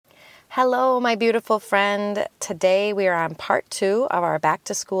Hello, my beautiful friend. Today we are on part 2 of our Back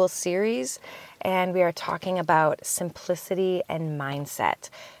to School series, and we are talking about simplicity and mindset.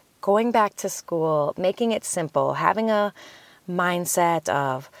 Going back to school, making it simple, having a mindset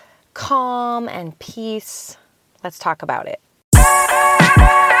of calm and peace. Let's talk about it.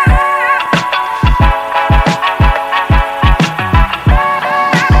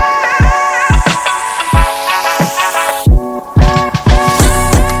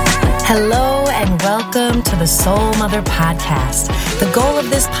 Hello and welcome to the Soul Mother Podcast. The goal of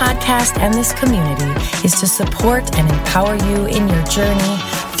this podcast and this community is to support and empower you in your journey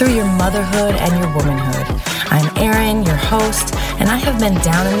through your motherhood and your womanhood. I'm Erin, your host, and I have been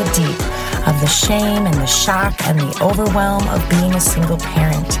down in the deep of the shame and the shock and the overwhelm of being a single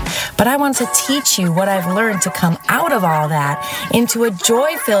parent. But I want to teach you what I've learned to come out of all that into a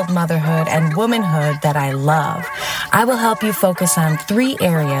joy-filled motherhood and womanhood that I love. I will help you focus on 3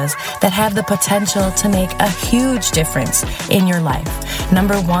 areas that have the potential to make a huge difference in your life.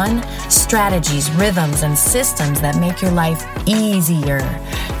 Number 1, strategies, rhythms, and systems that make your life easier.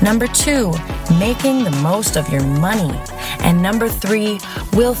 Number 2, making the most of your money. And number 3,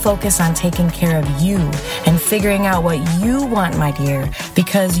 we'll focus on taking care of you and figuring out what you want, my dear,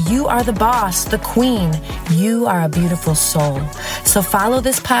 because you are the boss, the queen. You are a beautiful soul. So follow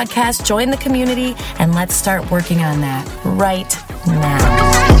this podcast, join the community, and let's start working on that right now.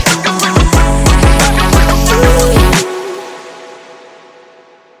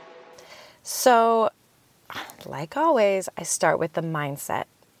 So, like always, I start with the mindset.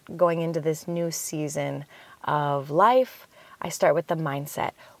 Going into this new season of life, I start with the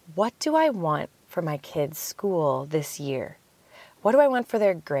mindset. What do I want for my kids' school this year? What do I want for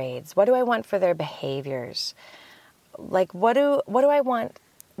their grades? What do I want for their behaviors? Like, what do I want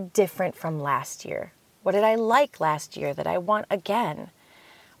different from last year? What did I like last year that I want again?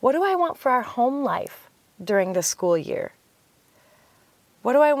 What do I want for our home life during the school year?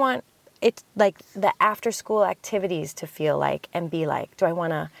 What do I want it, like, the after-school activities to feel like and be like? Do I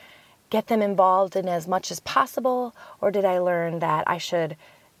want to get them involved in as much as possible, or did I learn that I should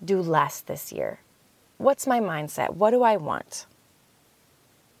do less this year? What's my mindset? What do I want?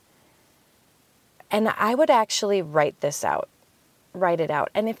 And I would actually write it out.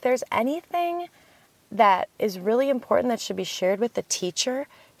 And if there's anything that is really important that should be shared with the teacher,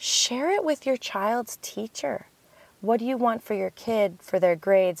 share it with your child's teacher. What do you want for your kid, for their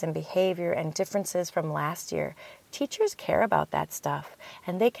grades and behavior and differences from last year? Teachers care about that stuff,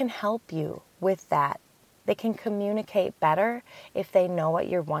 and they can help you with that. They can communicate better if they know what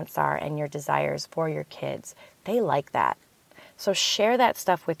your wants are and your desires for your kids. They like that. So share that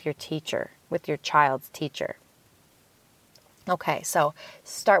stuff with your teacher, with your child's teacher. Okay, so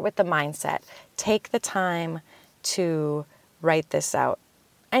start with the mindset. Take the time to write this out.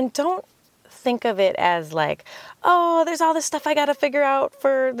 And don't think of it as like, oh, there's all this stuff I got to figure out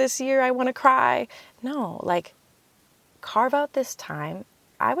for this year. I want to cry. No, like, carve out this time.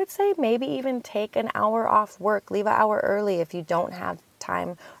 I would say maybe even take an hour off work. Leave an hour early if you don't have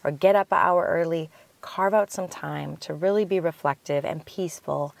time, or get up an hour early. Carve out some time to really be reflective and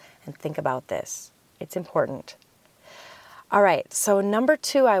peaceful and think about this. It's important. All right, so number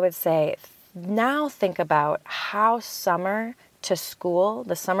 2, I would say, now think about how the summer to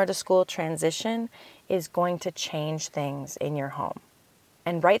school transition is going to change things in your home.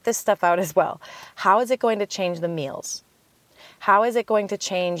 And write this stuff out as well. How is it going to change the meals? How is it going to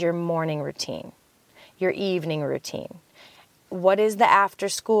change your morning routine, your evening routine? What is the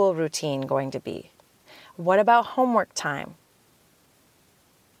after-school routine going to be? What about homework time?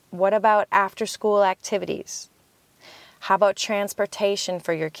 What about after-school activities? How about transportation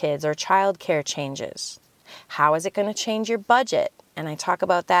for your kids or childcare changes? How is it going to change your budget? And I talk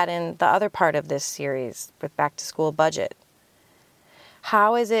about that in the other part of this series with Back to School budget.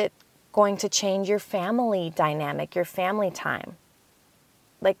 How is it going to change your family dynamic, your family time?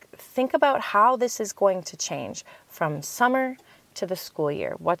 Like, think about how this is going to change from summer to the school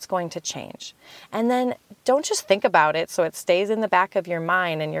year. What's going to change? And then don't just think about it so it stays in the back of your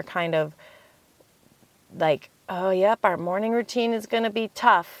mind and you're kind of like, oh, yep, our morning routine is going to be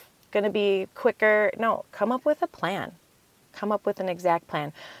tough, going to be quicker. No, come up with a plan. Come up with an exact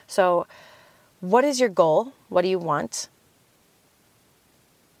plan. So what is your goal? What do you want?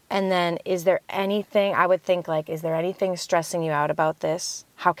 And then is there anything, I would think, like, is there anything stressing you out about this?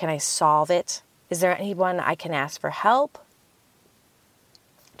 How can I solve it? Is there anyone I can ask for help?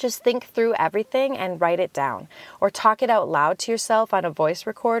 Just think through everything and write it down. Or talk it out loud to yourself on a voice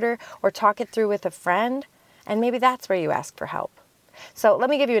recorder, or talk it through with a friend. And maybe that's where you ask for help. So let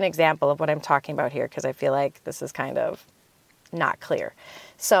me give you an example of what I'm talking about here, because I feel like this is kind of not clear.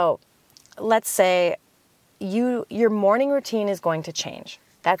 So let's say your morning routine is going to change.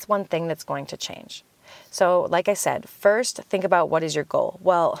 That's one thing that's going to change. So like I said, first think about what is your goal.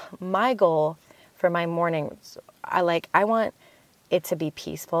 Well, my goal for my mornings, I want it to be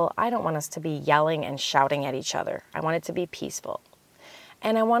peaceful. I don't want us to be yelling and shouting at each other. I want it to be peaceful.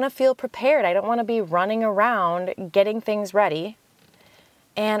 And I want to feel prepared. I don't want to be running around getting things ready.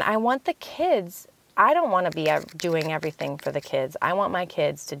 And I want the kids, I don't want to be doing everything for the kids. I want my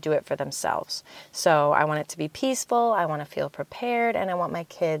kids to do it for themselves. So I want it to be peaceful. I want to feel prepared. And I want my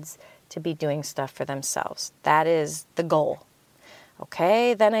kids to be doing stuff for themselves. That is the goal.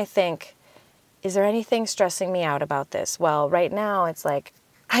 Okay, then I think, is there anything stressing me out about this? Well, right now it's like,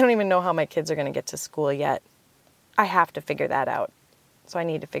 I don't even know how my kids are going to get to school yet. I have to figure that out. So I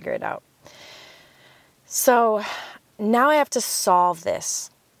need to figure it out. So now I have to solve this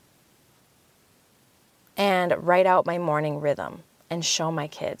and write out my morning rhythm and show my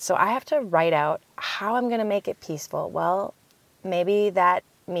kids. So I have to write out how I'm going to make it peaceful. Well, maybe that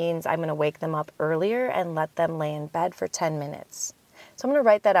means I'm going to wake them up earlier and let them lay in bed for 10 minutes. So I'm going to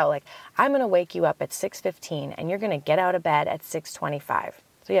write that out. Like, I'm going to wake you up at 6:15 and you're going to get out of bed at 6:25.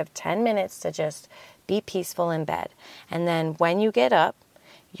 So you have 10 minutes to just be peaceful in bed. And then when you get up,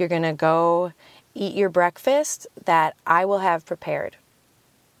 you're going to go eat your breakfast that I will have prepared.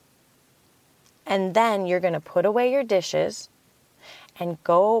 And then you're going to put away your dishes and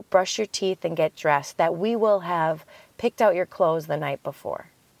go brush your teeth and get dressed, that we will have picked out your clothes the night before.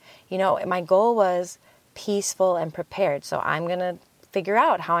 You know, my goal was peaceful and prepared. So I'm going to figure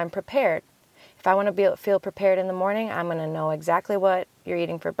out how I'm prepared. If I want to feel prepared in the morning, I'm going to know exactly what you're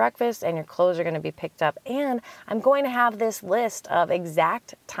eating for breakfast and your clothes are going to be picked up. And I'm going to have this list of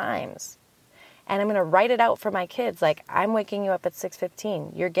exact times. And I'm going to write it out for my kids. Like, I'm waking you up at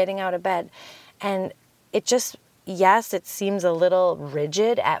 6:15. You're getting out of bed. And it just, yes, it seems a little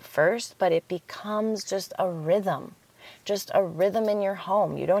rigid at first, but it becomes just a rhythm in your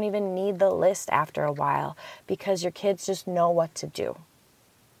home. You don't even need the list after a while because your kids just know what to do.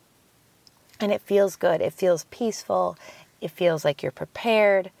 And it feels good. It feels peaceful. It feels like you're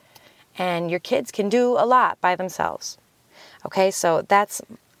prepared. And your kids can do a lot by themselves. Okay, so that's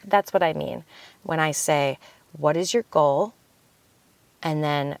what I mean when I say, what is your goal? And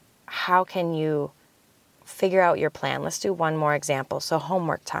then how can you figure out your plan? Let's do one more example. So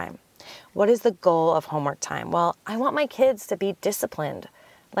homework time. What is the goal of homework time? Well, I want my kids to be disciplined.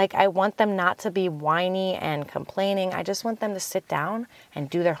 Like, I want them not to be whiny and complaining. I just want them to sit down and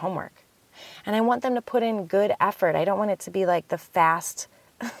do their homework. And I want them to put in good effort. I don't want it to be like the fast,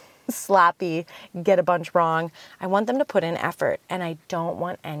 sloppy, get a bunch wrong. I want them to put in effort, and I don't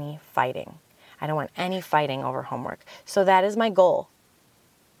want any fighting. I don't want any fighting over homework. So that is my goal.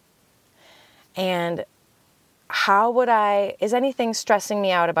 And is anything stressing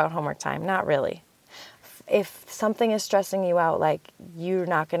me out about homework time? Not really. If something is stressing you out, like you're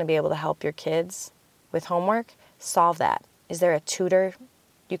not going to be able to help your kids with homework, solve that. Is there a tutor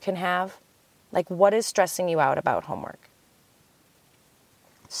you can have? Like, what is stressing you out about homework?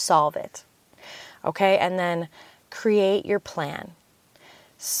 Solve it. Okay, and then create your plan.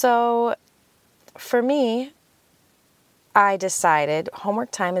 So for me, I decided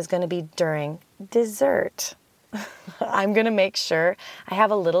homework time is going to be during dessert. I'm going to make sure I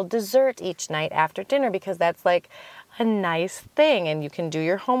have a little dessert each night after dinner because that's like a nice thing, and you can do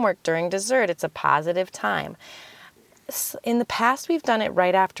your homework during dessert. It's a positive time. In the past, we've done it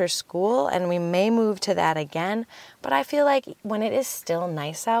right after school, and we may move to that again, but I feel like when it is still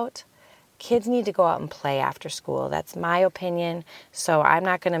nice out, kids need to go out and play after school. That's my opinion, so I'm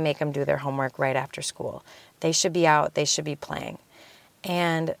not going to make them do their homework right after school. They should be out, they should be playing.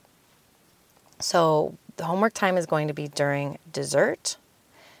 And so the homework time is going to be during dessert,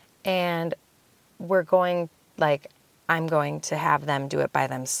 and I'm going to have them do it by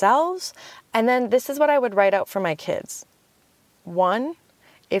themselves. And then this is what I would write out for my kids. 1,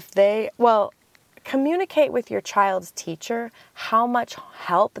 communicate with your child's teacher how much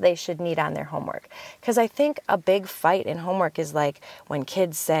help they should need on their homework. Because I think a big fight in homework is like when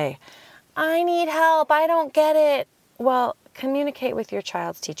kids say, I need help, I don't get it. Well, communicate with your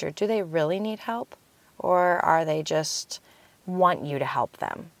child's teacher. Do they really need help? Or are they just want you to help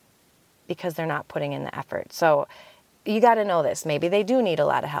them because they're not putting in the effort? So you got to know this. Maybe they do need a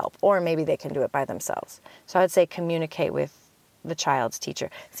lot of help, or maybe they can do it by themselves. So I would say communicate with the child's teacher.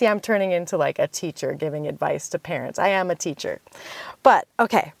 See, I'm turning into like a teacher giving advice to parents. I am a teacher. But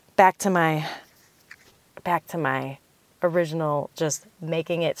okay, back to my original, just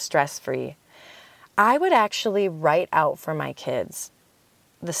making it stress-free. I would actually write out for my kids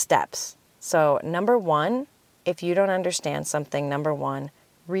the steps. So number 1, if you don't understand something, number 1,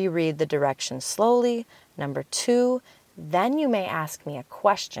 reread the directions slowly. Number 2, then you may ask me a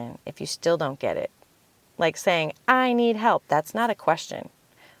question if you still don't get it. Like saying, I need help. That's not a question.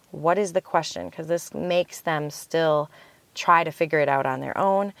 What is the question? Because this makes them still try to figure it out on their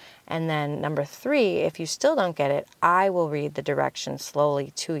own. And then number 3, if you still don't get it, I will read the directions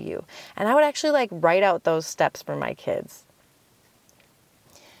slowly to you. And I would actually write out those steps for my kids.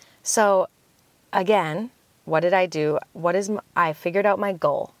 So again, what did I do? I figured out my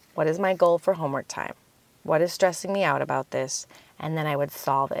goal. What is my goal for homework time? What is stressing me out about this? And then I would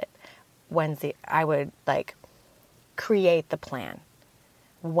solve it. I would create the plan.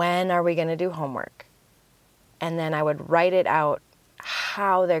 When are we going to do homework? And then I would write it out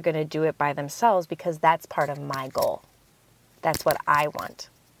how they're going to do it by themselves, because that's part of my goal. That's what I want.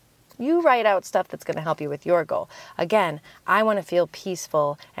 You write out stuff that's going to help you with your goal. Again, I want to feel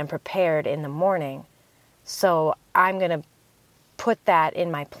peaceful and prepared in the morning. So I'm going to put that in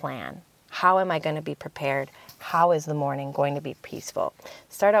my plan. How am I going to be prepared? How is the morning going to be peaceful?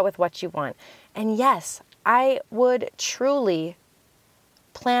 Start out with what you want. And yes, I would truly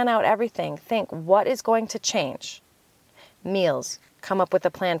plan out everything. Think, what is going to change? Meals, come up with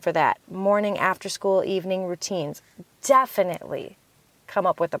a plan for that. Morning, after school, evening routines, definitely come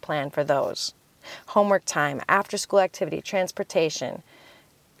up with a plan for those. Homework time, after school activity, transportation,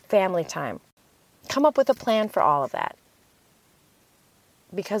 family time. Come up with a plan for all of that.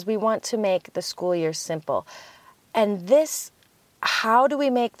 Because we want to make the school year simple. And how do we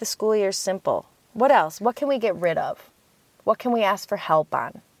make the school year simple? What else? What can we get rid of? What can we ask for help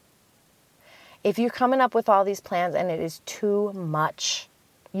on? If you're coming up with all these plans and it is too much,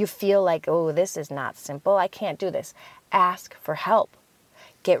 you feel like, oh, this is not simple, I can't do this. Ask for help.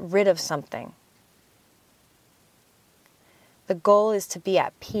 Get rid of something. The goal is to be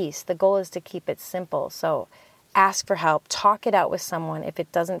at peace. The goal is to keep it simple. So ask for help. Talk it out with someone. If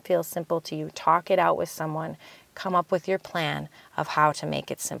it doesn't feel simple to you, talk it out with someone. Come up with your plan of how to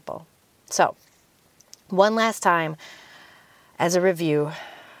make it simple. So, one last time, as a review,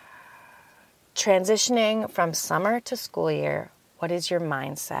 transitioning from summer to school year, what is your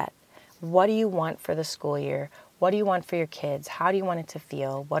mindset? What do you want for the school year? What do you want for your kids? How do you want it to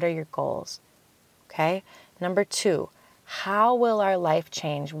feel? What are your goals? Okay? Number 2, how will our life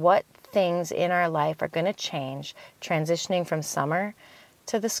change? What things in our life are going to change transitioning from summer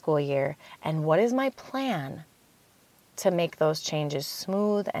to the school year? And what is my plan to make those changes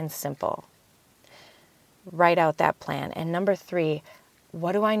smooth and simple? Write out that plan. And number 3,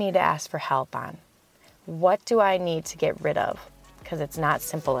 what do I need to ask for help on? What do I need to get rid of? Because it's not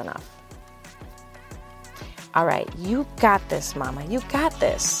simple enough. All right, you got this, Mama. You got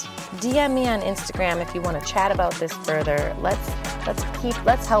this. DM me on Instagram if you want to chat about this further.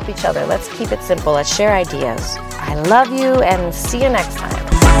 Let's help each other. Let's keep it simple. Let's share ideas. I love you, and see you next time.